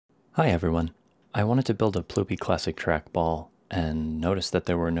Hi everyone. I wanted to build a Ploopy Classic Trackball and noticed that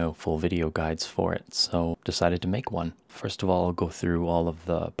there were no full video guides for it, so decided to make one. First of all, I'll go through all of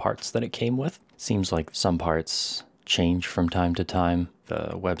the parts that it came with. Seems like some parts change from time to time. The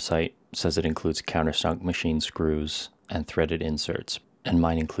website says it includes countersunk machine screws and threaded inserts, and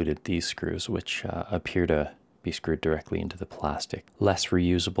mine included these screws, which appear to be screwed directly into the plastic. Less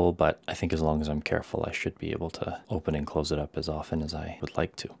reusable, but I think as long as I'm careful, I should be able to open and close it up as often as I would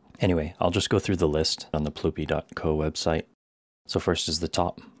like to. Anyway, I'll just go through the list on the ploopyco website. So first is the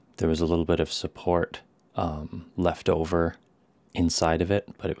top. There was a little bit of support left over inside of it,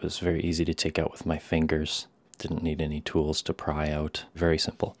 but it was very easy to take out with my fingers. Didn't need any tools to pry out. Very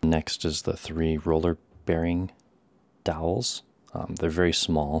simple. Next is the 3 roller bearing dowels. They're very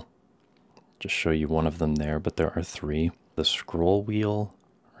small. Just show you one of them there, but there are 3. The scroll wheel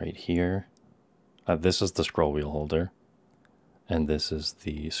right here. This is the scroll wheel holder. And this is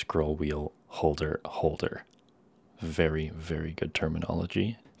the scroll wheel holder. Very, very good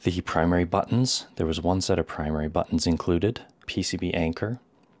terminology. The primary buttons. There was one set of primary buttons included. PCB anchor,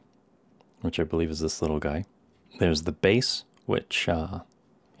 which I believe is this little guy. There's the base, which,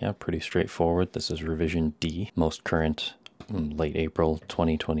 yeah, pretty straightforward. This is revision D, most current, late April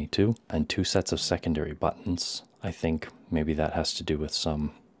 2022. And 2 sets of secondary buttons. I think maybe that has to do with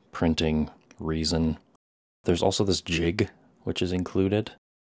some printing reason. There's also this jig, which is included.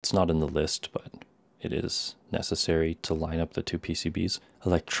 It's not in the list, but it is necessary to line up the 2 PCBs.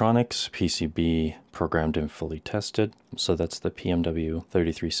 Electronics, PCB programmed and fully tested. So that's the PMW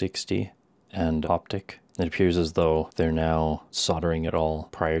 3360 and optic. It appears as though they're now soldering it all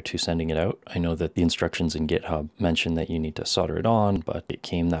prior to sending it out. I know that the instructions in GitHub mention that you need to solder it on, but it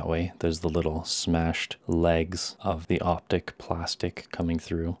came that way. There's the little smashed legs of the optic plastic coming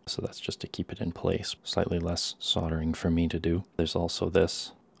through. So that's just to keep it in place. Slightly less soldering for me to do. There's also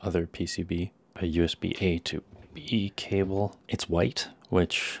this other PCB, a USB A to B cable. It's white,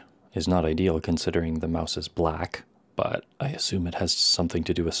 which is not ideal considering the mouse is black, but I assume it has something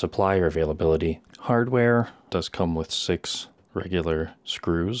to do with supplier availability. Hardware does come with 6 regular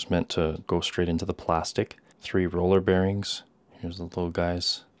screws meant to go straight into the plastic. 3 roller bearings. Here's the little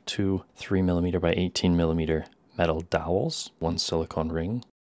guys. 2 3mm by 18mm metal dowels. 1 silicone ring.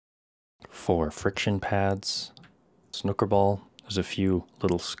 4 friction pads. Snooker ball. There's a few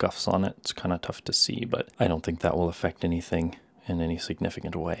little scuffs on it. It's kind of tough to see, but I don't think that will affect anything in any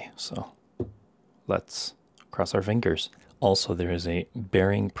significant way. So let's cross our fingers. Also, there is a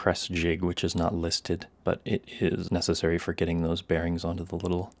bearing press jig, which is not listed, but it is necessary for getting those bearings onto the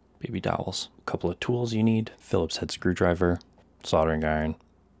little baby dowels. A couple of tools you need: Phillips head screwdriver, soldering iron,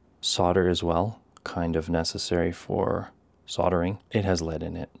 solder as well, kind of necessary for soldering. It has lead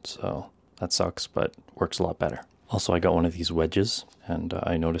in it, so that sucks, but works a lot better. Also, I got one of these wedges, and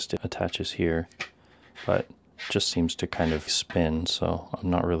I noticed it attaches here, but just seems to kind of spin, so I'm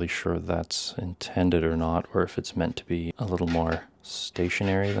not really sure that's intended or not, or if it's meant to be a little more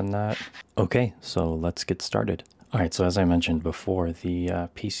stationary than that. Okay, so let's get started. Alright, so as I mentioned before, the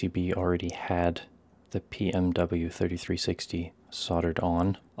PCB already had the PMW 3360 soldered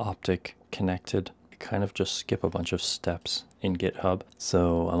on, optic connected. I kind of just skip a bunch of steps in GitHub.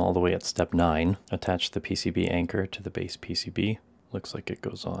 So I'm all the way at step 9. Attach the PCB anchor to the base PCB. Looks like it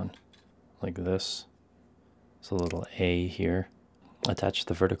goes on like this. It's a little A here. Attach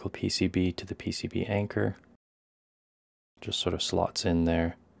the vertical PCB to the PCB anchor. Just sort of slots in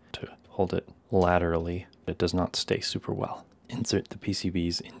there to hold it laterally. It does not stay super well. Insert the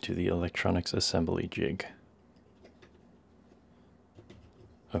PCBs into the electronics assembly jig.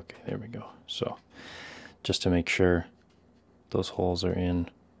 Okay, there we go. So just to make sure those holes are in,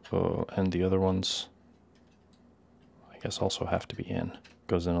 and the other ones I guess also have to be in.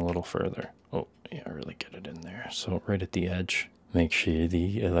 Goes in a little further. Oh, yeah, really get it in there. So right at the edge, make sure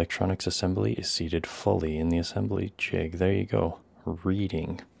the electronics assembly is seated fully in the assembly jig. There you go.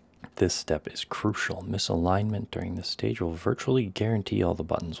 Reading. This step is crucial. Misalignment during this stage will virtually guarantee all the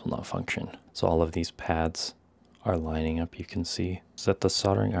buttons will not function. So all of these pads are lining up, you can see. Set the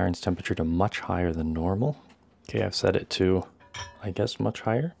soldering iron's temperature to much higher than normal. Okay, I've set it to, I guess, much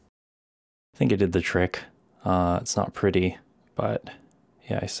higher. I think it did the trick. It's not pretty, but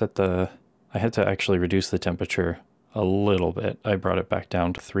yeah, I had to actually reduce the temperature a little bit. I brought it back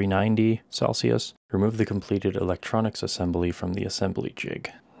down to 390 Celsius. Remove the completed electronics assembly from the assembly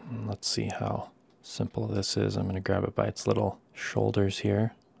jig. Let's see how simple this is. I'm going to grab it by its little shoulders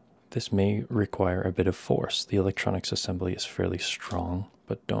here. This may require a bit of force. The electronics assembly is fairly strong,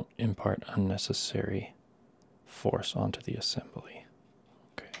 but don't impart unnecessary force onto the assembly.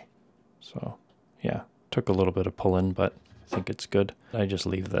 Okay, so yeah, took a little bit of pulling, but I think it's good. I just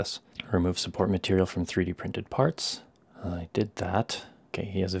leave this. Remove support material from 3D printed parts. I did that. Okay,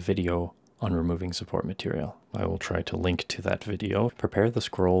 he has a video on removing support material. I will try to link to that video. Prepare the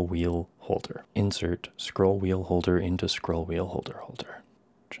scroll wheel holder. Insert scroll wheel holder into scroll wheel holder.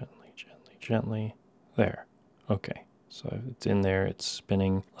 Gently, gently, gently. There. Okay, so it's in there. It's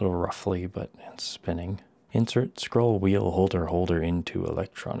spinning a little roughly, but it's spinning. Insert scroll wheel holder into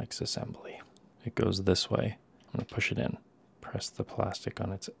electronics assembly. It goes this way. I'm going to push it in. Press the plastic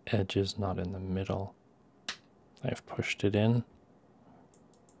on its edges, not in the middle. I've pushed it in.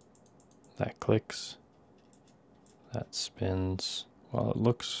 That clicks. That spins. Well, it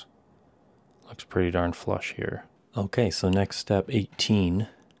looks pretty darn flush here. Okay, so next step 18,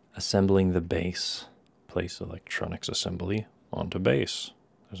 assembling the base. Place electronics assembly onto base.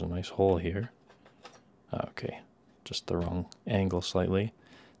 There's a nice hole here. Okay, just the wrong angle slightly.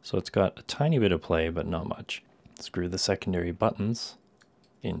 So it's got a tiny bit of play, but not much. Screw the secondary buttons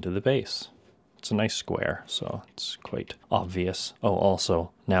into the base. It's a nice square, so it's quite obvious. Oh,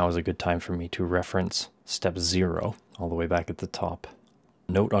 also, now is a good time for me to reference step 0, all the way back at the top.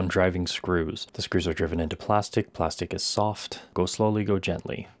 Note on driving screws. The screws are driven into plastic. Plastic is soft. Go slowly, go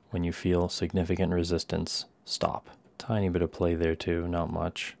gently. When you feel significant resistance, stop. Tiny bit of play there too, not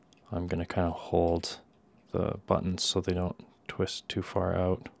much. I'm gonna kind of hold the buttons so they don't twist too far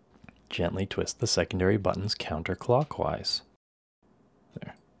out. Gently twist the secondary buttons counterclockwise.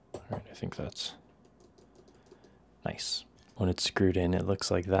 There. Alright, I think that's nice. When it's screwed in, it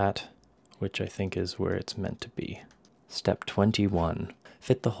looks like that, which I think is where it's meant to be. Step 21.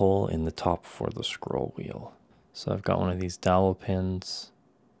 Fit the hole in the top for the scroll wheel. So I've got one of these dowel pins.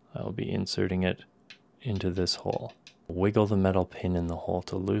 I'll be inserting it into this hole. Wiggle the metal pin in the hole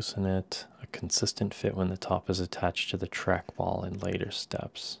to loosen it. A consistent fit when the top is attached to the trackball in later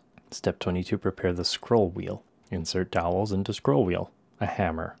steps. Step 22, prepare the scroll wheel. Insert dowels into scroll wheel. A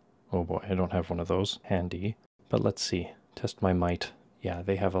hammer. Oh boy, I don't have one of those handy. But let's see. Test my might. Yeah,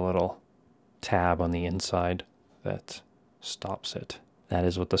 they have a little tab on the inside that stops it. That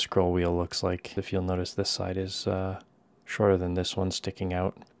is what the scroll wheel looks like. If you'll notice, this side is shorter than this one, sticking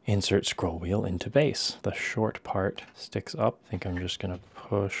out. Insert scroll wheel into base. The short part sticks up. I think I'm just going to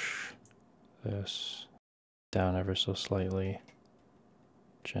push this down ever so slightly.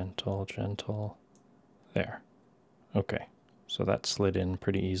 Gentle, gentle. There. Okay, so that slid in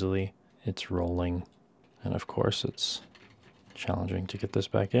pretty easily. It's rolling. And of course, it's challenging to get this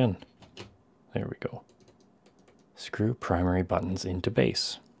back in. There we go. Screw primary buttons into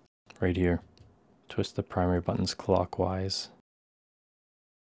base. Right here. Twist the primary buttons clockwise.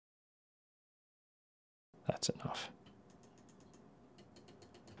 That's enough.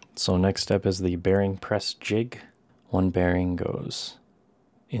 So next step is the bearing press jig. One bearing goes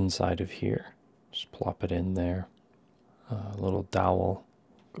inside of here. Just plop it in there. A little dowel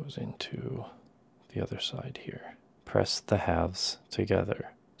goes into the other side here. Press the halves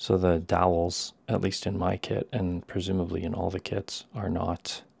together. So the dowels, at least in my kit, and presumably in all the kits, are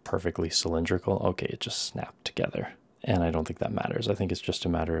not perfectly cylindrical. Okay, it just snapped together. And I don't think that matters. I think it's just a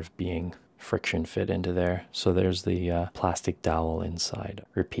matter of being friction fit into there. So there's the plastic dowel inside.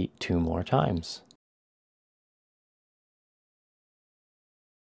 Repeat 2 more times.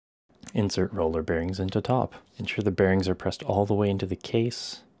 Insert roller bearings into top. Ensure the bearings are pressed all the way into the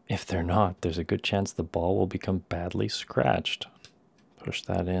case. If they're not, there's a good chance the ball will become badly scratched. Push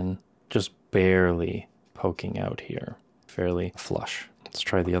that in, just barely poking out here. Fairly flush. Let's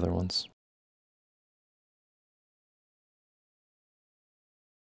try the other ones.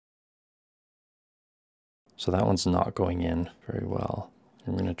 So that one's not going in very well.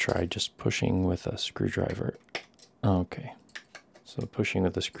 I'm going to try just pushing with a screwdriver. Okay. So pushing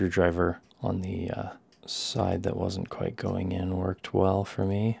with a screwdriver on the side that wasn't quite going in worked well for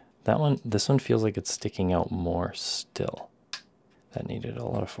me. This one feels like it's sticking out more still. That needed a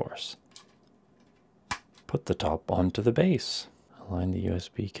lot of force. Put the top onto the base. Align the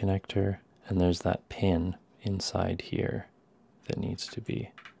USB connector, and there's that pin inside here that needs to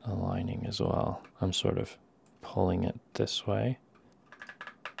be aligning as well. I'm sort of pulling it this way.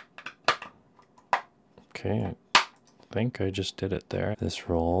 Okay, I think I just did it there. This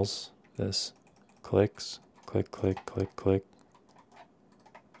rolls, this clicks, click, click, click, click.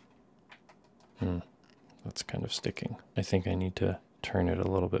 That's kind of sticking. I think I need to turn it a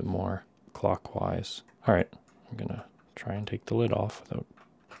little bit more clockwise. All right, I'm gonna try and take the lid off without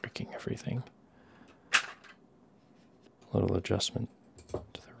breaking everything. A little adjustment to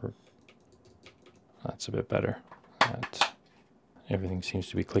the... That's a bit better. Everything seems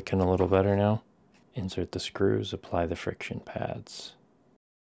to be clicking a little better now. Insert the screws, apply the friction pads.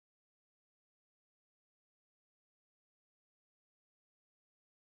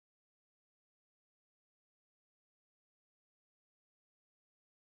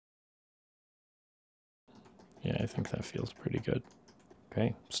 Yeah, I think that feels pretty good.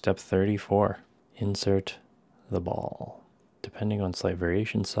 Okay, step 34. Insert the ball. Depending on slight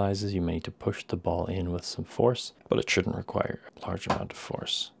variation sizes, you may need to push the ball in with some force, but it shouldn't require a large amount of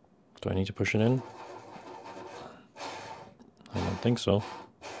force. Do I need to push it in? I don't think so.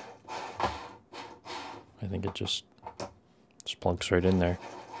 I think it just plunks right in there.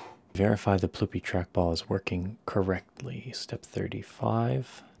 Verify the Ploopy trackball is working correctly. Step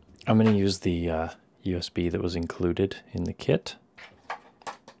 35. I'm going to use the USB that was included in the kit.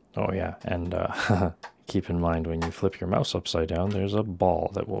 Oh yeah, and keep in mind when you flip your mouse upside down, there's a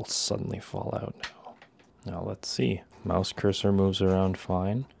ball that will suddenly fall out now. Now let's see. Mouse cursor moves around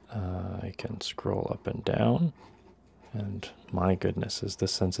fine. I can scroll up and down. And my goodness, is the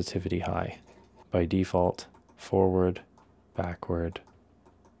sensitivity high. By default, forward, backward.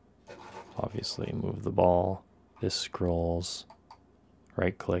 Obviously move the ball. This scrolls.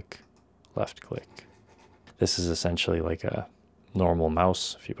 Right click, left click. This is essentially like a normal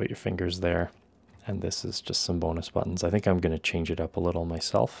mouse if you put your fingers there. And this is just some bonus buttons. I think I'm going to change it up a little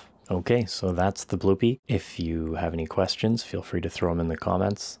myself. Okay, so that's the Ploopy. If you have any questions, feel free to throw them in the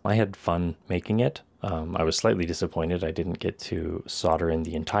comments. I had fun making it. I was slightly disappointed I didn't get to solder in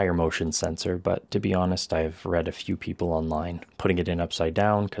the entire motion sensor, but to be honest, I've read a few people online putting it in upside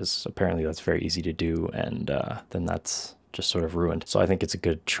down because apparently that's very easy to do, and then that's just sort of ruined. So I think it's a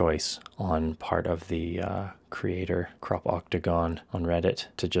good choice on part of the creator, Crop Octagon on Reddit,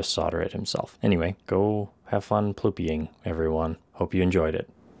 to just solder it himself. Anyway, go have fun ploopying, everyone. Hope you enjoyed it.